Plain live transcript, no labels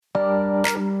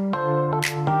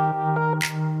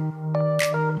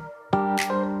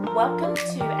Welcome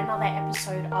to another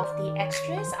episode of The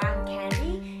Extras. I'm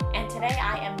Candy, and today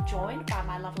I am joined by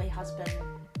my lovely husband,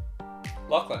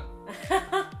 Lachlan.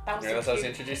 That was I was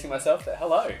introducing myself there.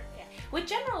 Hello. Yeah. We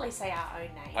generally say our own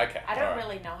name. Okay. I don't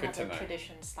really know Good how the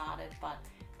tradition started, but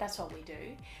that's what we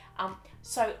do.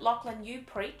 So Lachlan, you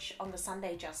preach on the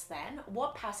Sunday just then.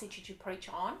 What passage did you preach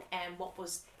on, and what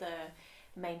was the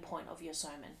main point of your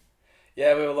sermon?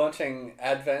 Yeah, we were launching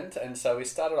Advent, and so we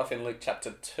started off in Luke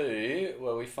chapter 2,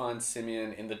 where we find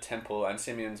Simeon in the temple, and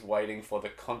Simeon's waiting for the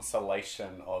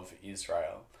consolation of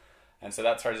Israel. And so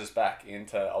that throws us back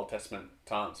into Old Testament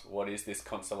times. What is this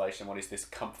consolation? What is this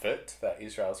comfort that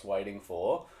Israel's waiting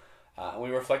for? And we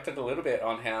reflected a little bit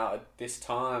on how at this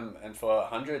time, and for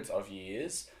hundreds of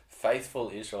years,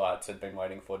 faithful Israelites had been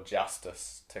waiting for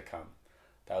justice to come.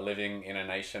 They were living in a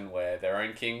nation where their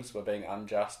own kings were being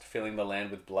unjust, filling the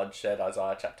land with bloodshed,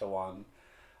 Isaiah chapter 1,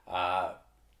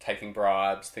 taking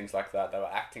bribes, things like that. They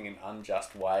were acting in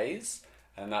unjust ways,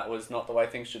 and that was not the way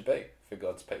things should be for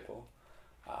God's people.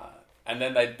 And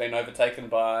then they'd been overtaken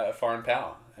by a foreign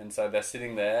power, and so they're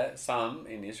sitting there, some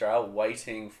in Israel,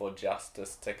 waiting for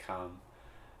justice to come.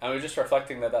 And we're just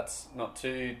reflecting that that's not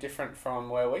too different from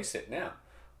where we sit now.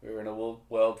 We're in a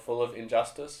world full of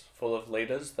injustice, full of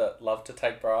leaders that love to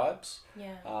take bribes,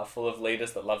 full of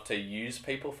leaders that love to use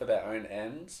people for their own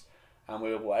ends. And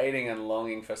we were waiting and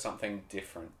longing for something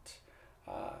different.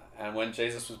 And when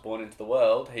Jesus was born into the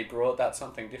world, he brought that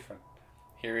something different.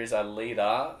 Here is a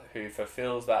leader who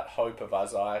fulfills that hope of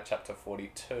Isaiah chapter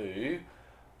 42,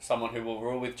 someone who will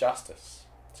rule with justice,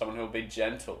 someone who will be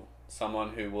gentle,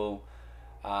 someone who will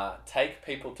take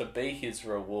people to be his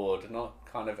reward, not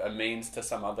kind of a means to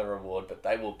some other reward, but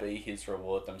they will be his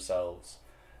reward themselves.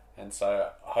 And so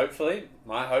hopefully,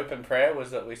 my hope and prayer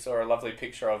was that we saw a lovely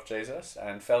picture of Jesus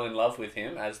and fell in love with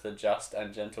him as the just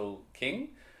and gentle King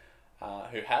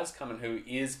who has come and who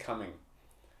is coming.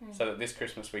 So that this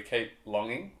Christmas we keep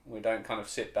longing. We don't kind of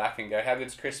sit back and go, how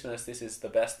good's Christmas? This is the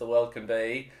best the world can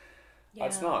be. Yeah.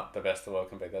 It's not the best the world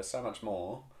can be. There's so much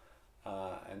more.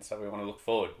 And so we want to look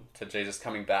forward to Jesus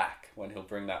coming back when he'll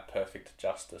bring that perfect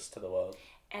justice to the world.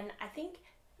 And I think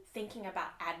thinking about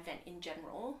Advent in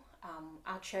general,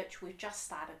 our church, we've just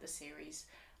started the series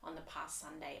on the past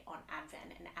Sunday on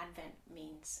Advent, and Advent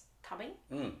means coming.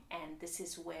 And this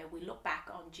is where we look back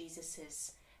on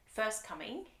Jesus's first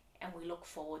coming and we look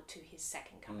forward to his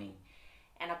second coming.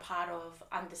 And a part of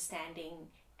understanding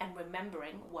and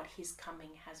remembering what his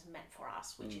coming has meant for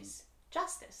us, which is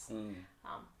justice.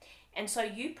 And so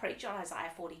you preach on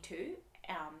Isaiah 42,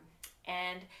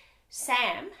 and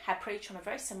Sam had preached on a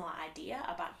very similar idea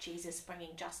about Jesus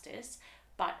bringing justice,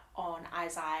 but on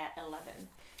Isaiah 11.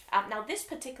 Now this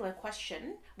particular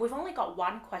question, we've only got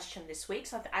one question this week,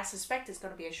 so I suspect it's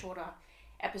going to be a shorter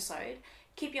episode.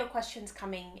 Keep your questions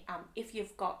coming. If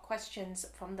you've got questions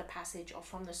from the passage or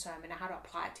from the sermon, how to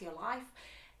apply it to your life,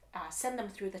 send them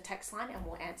through the text line and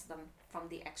we'll answer them from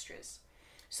the extras.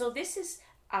 So this is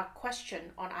a question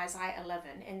on Isaiah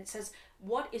 11, and it says,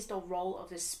 what is the role of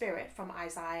the Spirit, from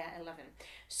Isaiah 11?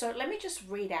 So let me just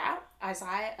read out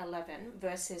Isaiah 11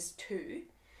 verses 2.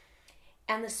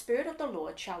 And the Spirit of the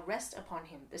Lord shall rest upon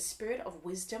him, the Spirit of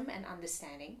wisdom and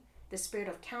understanding, the Spirit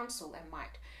of counsel and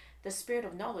might, the Spirit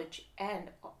of knowledge and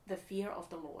the fear of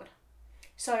the Lord.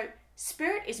 So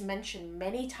Spirit is mentioned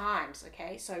many times,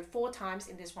 okay? So 4 times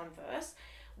in this one verse.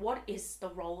 What is the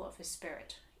role of the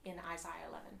Spirit in Isaiah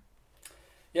 11?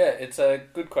 Yeah, it's a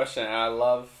good question. I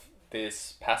love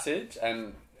this passage,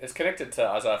 and it's connected to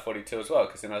Isaiah 42 as well,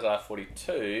 because in Isaiah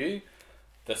 42,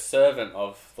 the servant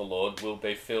of the Lord will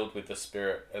be filled with the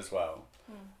Spirit as well.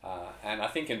 And I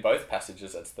think in both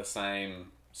passages it's the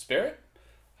same Spirit.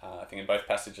 I think in both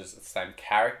passages it's the same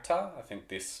character. I think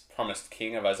this promised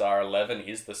king of Isaiah 11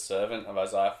 is the servant of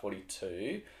Isaiah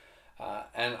 42.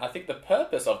 And I think the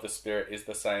purpose of the Spirit is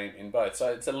the same in both.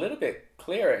 So it's a little bit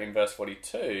clearer in verse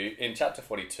 42, in chapter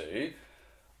 42,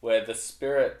 where the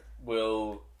Spirit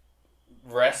will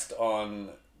rest on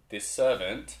this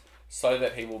servant so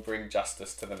that he will bring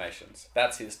justice to the nations.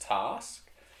 That's his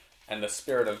task. And the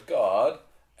Spirit of God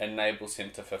enables him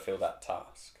to fulfill that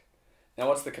task. Now,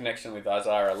 what's the connection with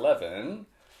Isaiah 11?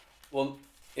 Well,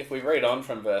 if we read on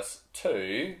from verse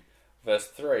 2, verse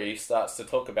 3 starts to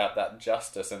talk about that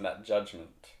justice and that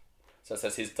judgment. So it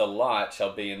says, his delight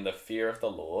shall be in the fear of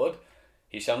the Lord.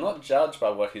 He shall not judge by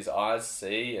what his eyes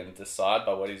see and decide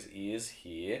by what his ears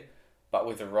hear, but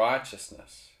with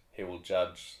righteousness he will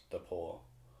judge the poor.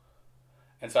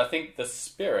 And so I think the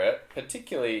Spirit,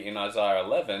 particularly in Isaiah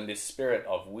 11, this Spirit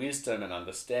of wisdom and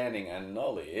understanding and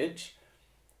knowledge,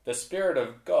 the Spirit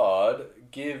of God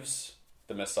gives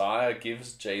the Messiah,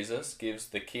 gives Jesus, gives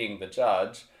the King, the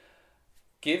Judge,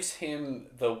 gives him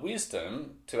the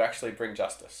wisdom to actually bring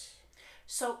justice.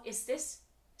 So is this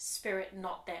spirit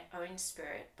not their own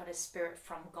spirit, but a spirit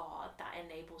from God that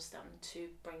enables them to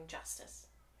bring justice?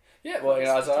 Yeah, well, in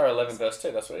Isaiah 11 verse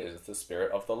 2, that's what it is. It's the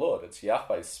Spirit of the Lord. It's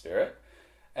Yahweh's Spirit.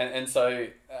 And so,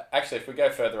 actually, if we go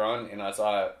further on in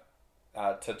Isaiah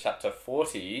to chapter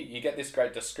 40, you get this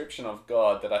great description of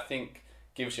God that I think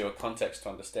gives you a context to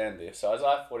understand this. So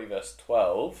Isaiah 40 verse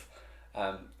 12,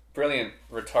 brilliant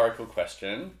rhetorical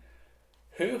question.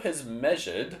 Who has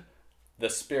measured the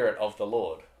Spirit of the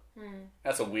Lord?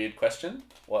 That's a weird question.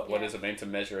 What does it mean to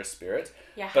measure a spirit?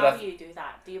 Yeah, how do you do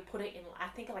that? Do you put it in, I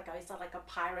think is that like a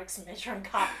Pyrex measuring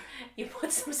cup? You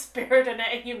put some spirit in it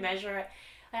and you measure it.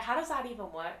 Like, how does that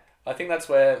even work? I think that's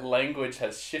where language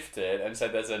has shifted, and so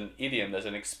there's an idiom, there's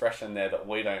an expression there that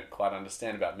we don't quite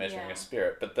understand about measuring a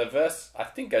spirit. But the verse, I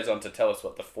think, goes on to tell us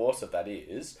what the force of that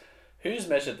is. Who's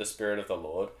measured the Spirit of the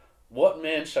Lord? What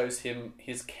man shows him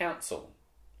his counsel?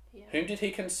 Yeah. Whom did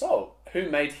he consult? Who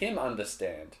made him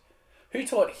understand? Who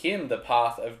taught him the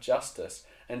path of justice,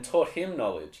 and taught him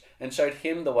knowledge, and showed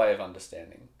him the way of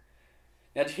understanding?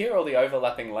 Now, to hear all the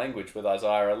overlapping language with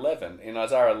Isaiah 11, in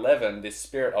Isaiah 11, this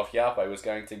Spirit of Yahweh was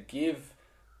going to give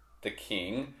the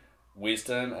king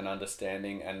wisdom and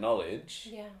understanding and knowledge.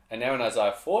 Yeah. And now in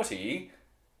Isaiah 40,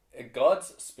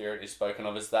 God's Spirit is spoken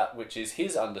of as that which is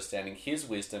his understanding, his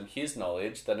wisdom, his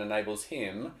knowledge that enables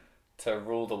him to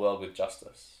rule the world with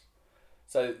justice.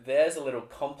 So there's a little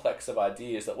complex of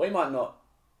ideas that we might not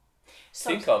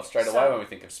think of straight away when we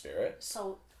think of spirit.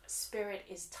 So spirit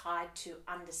is tied to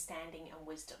understanding and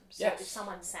wisdom. So yes. If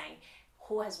someone's saying,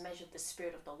 who has measured the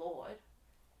Spirit of the Lord,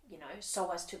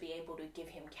 so as to be able to give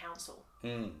him counsel.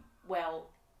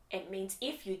 Well, it means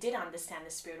if you did understand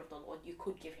the Spirit of the Lord, you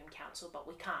could give him counsel, but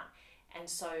we can't. And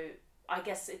so I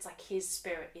guess it's like his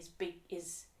spirit is big,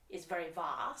 is very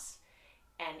vast.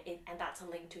 And that's a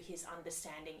link to his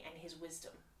understanding and his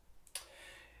wisdom.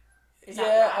 Is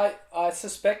that right? I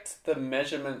suspect the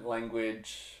measurement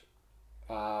language,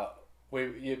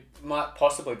 you might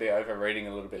possibly be overreading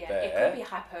a little bit there. It could be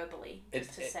hyperbole, to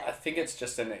say. I think it's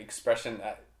just an expression.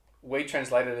 We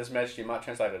translate it as measured. You might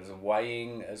translate it as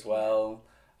weighing as well.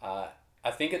 I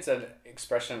think it's an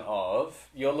expression of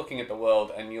you're looking at the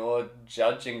world and you're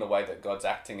judging the way that God's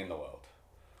acting in the world.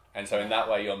 And so in that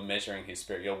way, you're measuring his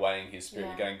spirit, you're weighing his spirit.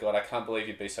 You're going, God, I can't believe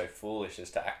you'd be so foolish as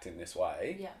to act in this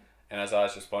way. Yeah. And as I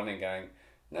was responding, going,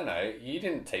 no, you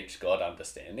didn't teach God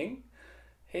understanding.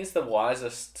 He's the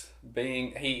wisest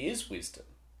being. He is wisdom.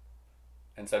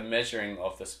 And so measuring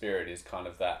of the Spirit is kind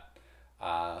of that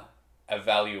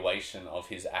evaluation of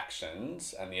his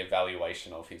actions and the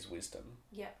evaluation of his wisdom.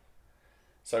 Yeah.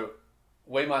 So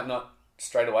we might not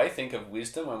straight away think of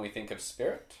wisdom when we think of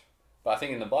spirit. But I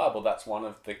think in the Bible, that's one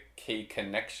of the key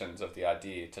connections of the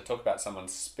idea. To talk about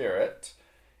someone's spirit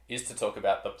is to talk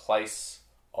about the place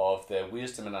of their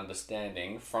wisdom and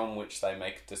understanding from which they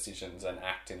make decisions and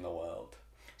act in the world.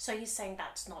 So you're saying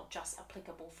that's not just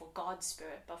applicable for God's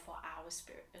spirit, but for our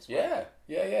spirit as well?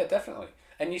 Yeah, definitely.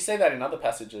 And you see that in other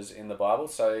passages in the Bible.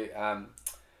 So,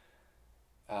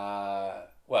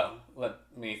 let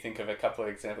me think of a couple of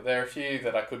examples. There are a few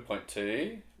that I could point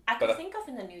to. I can think of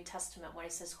in the New Testament where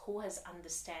it says, who has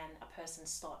understand a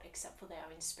person's thought except for their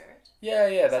own spirit?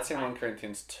 Yeah, that's in 1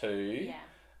 Corinthians 2.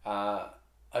 Yeah.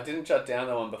 I didn't jot down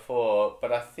the one before,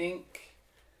 but I think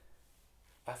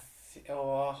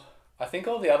all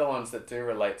the other ones that do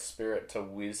relate spirit to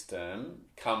wisdom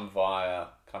come via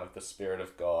kind of the Spirit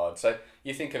of God. So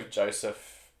you think of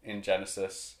Joseph in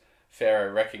Genesis.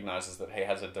 Pharaoh recognizes that he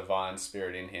has a divine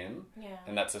spirit in him,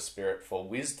 and that's a spirit for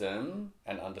wisdom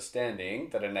and understanding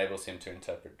that enables him to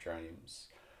interpret dreams.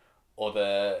 Or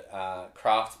the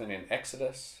craftsmen in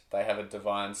Exodus, they have a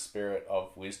divine spirit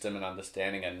of wisdom and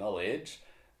understanding and knowledge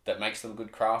that makes them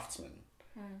good craftsmen.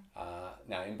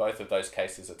 Now, in both of those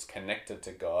cases, it's connected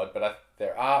to God, but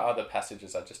there are other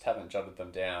passages, I just haven't jotted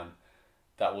them down,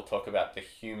 that will talk about the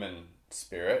human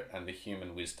spirit and the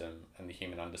human wisdom and the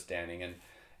human understanding, and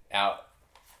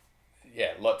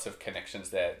lots of connections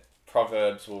there.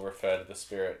 Proverbs will refer to the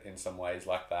Spirit in some ways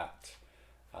like that.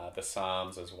 The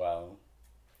Psalms as well.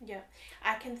 Yeah.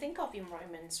 I can think of in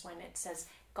Romans when it says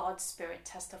God's Spirit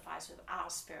testifies with our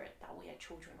spirit that we are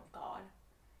children of God.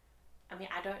 I mean,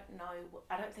 I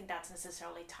don't think that's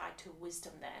necessarily tied to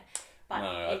wisdom there. But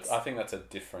no, I think that's a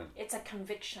different... It's a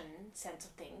conviction sense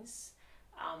of things.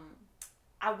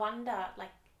 I wonder,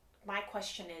 my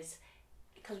question is,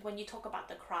 because when you talk about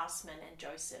the craftsman and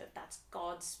Joseph, that's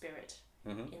God's spirit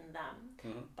in them.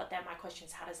 Mm-hmm. But then my question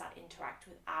is, how does that interact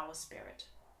with our spirit?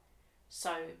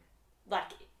 So,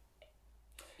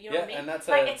 You know what I mean? And that's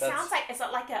sounds like it's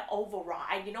like an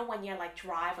override. You know, when you like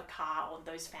drive a car on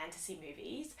those fantasy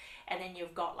movies, and then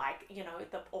you've got like, you know,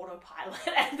 the autopilot,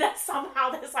 and then somehow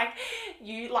there's like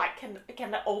you like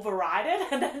can override it,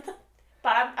 and then.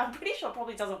 But I'm pretty sure it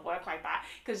probably doesn't work like that,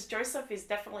 because Joseph is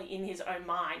definitely in his own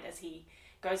mind as he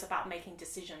goes about making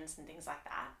decisions and things like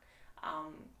that.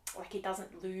 Like he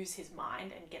doesn't lose his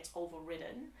mind and gets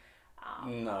overridden.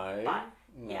 No.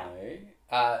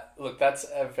 Look, that's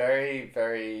a very,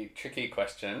 very tricky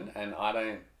question, and I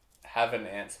don't have an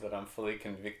answer that I'm fully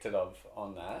convicted of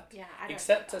on that. Yeah, I don't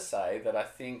except to say that I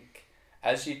think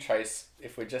as you trace,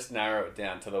 if we just narrow it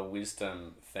down to the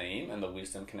wisdom theme and the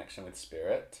wisdom connection with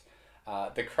spirit,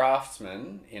 the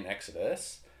craftsmen in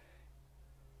Exodus,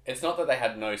 it's not that they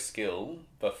had no skill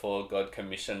before God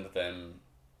commissioned them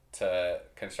to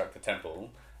construct the temple.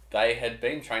 They had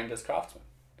been trained as craftsmen.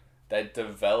 They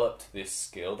developed this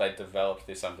skill, they developed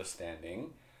this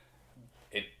understanding.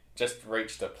 It just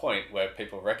reached a point where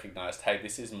people recognized, hey,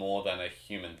 this is more than a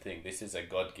human thing. This is a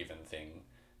God-given thing.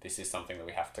 This is something that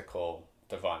we have to call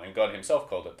divine. And God himself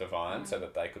called it divine so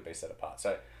that they could be set apart.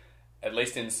 So at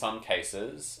least in some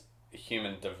cases,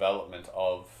 human development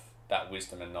of that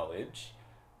wisdom and knowledge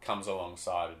comes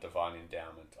alongside a divine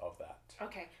endowment of that.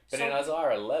 Okay. But in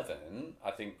Isaiah 11,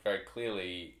 I think very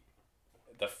clearly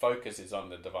the focus is on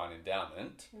the divine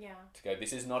endowment. Yeah. To go,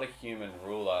 this is not a human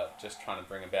ruler just trying to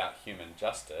bring about human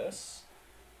justice.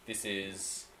 This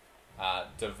is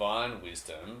divine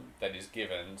wisdom that is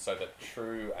given so that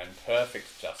true and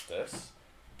perfect justice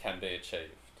can be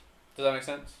achieved. Does that make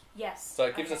sense? Yes. So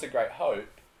it gives us a great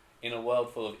hope in a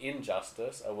world full of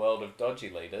injustice, a world of dodgy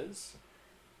leaders.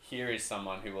 Here is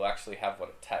someone who will actually have what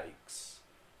it takes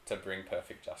to bring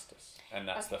perfect justice. And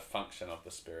that's the function of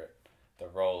the Spirit, the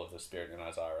role of the Spirit in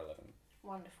Isaiah 11.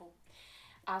 Wonderful.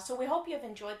 So we hope you've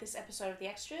enjoyed this episode of The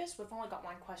Extras. We've only got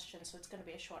one question, so it's going to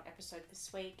be a short episode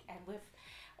this week. And we've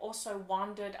also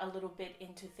wandered a little bit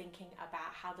into thinking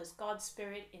about how does God's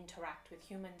Spirit interact with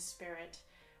human spirit.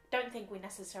 Don't think we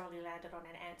necessarily landed on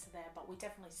an answer there, but we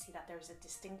definitely see that there is a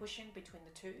distinguishing between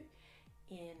the two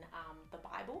in the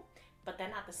Bible. But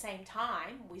then at the same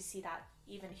time, we see that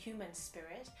even human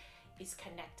spirit is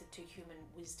connected to human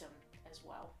wisdom as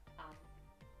well.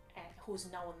 And who's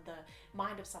known the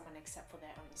mind of someone except for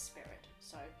their own spirit.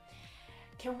 So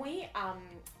can we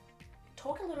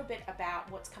talk a little bit about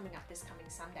what's coming up this coming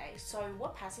Sunday? So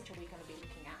what passage are we going to be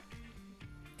looking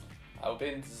at? I'll be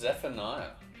in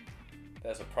Zephaniah.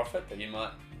 There's a prophet that you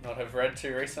might not have read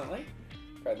too recently.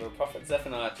 Great little prophet.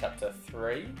 Zephaniah chapter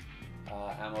 3.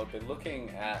 And we'll be looking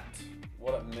at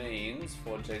what it means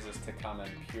for Jesus to come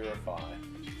and purify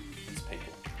his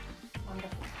people.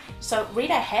 Wonderful. So read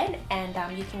ahead, and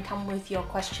you can come with your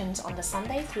questions on the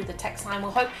Sunday through the text line.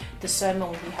 We'll hope the sermon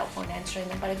will be helpful in answering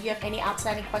them. But if you have any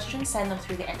outstanding questions, send them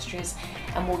through the extras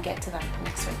and we'll get to them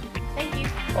next week. Thank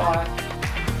you. Bye.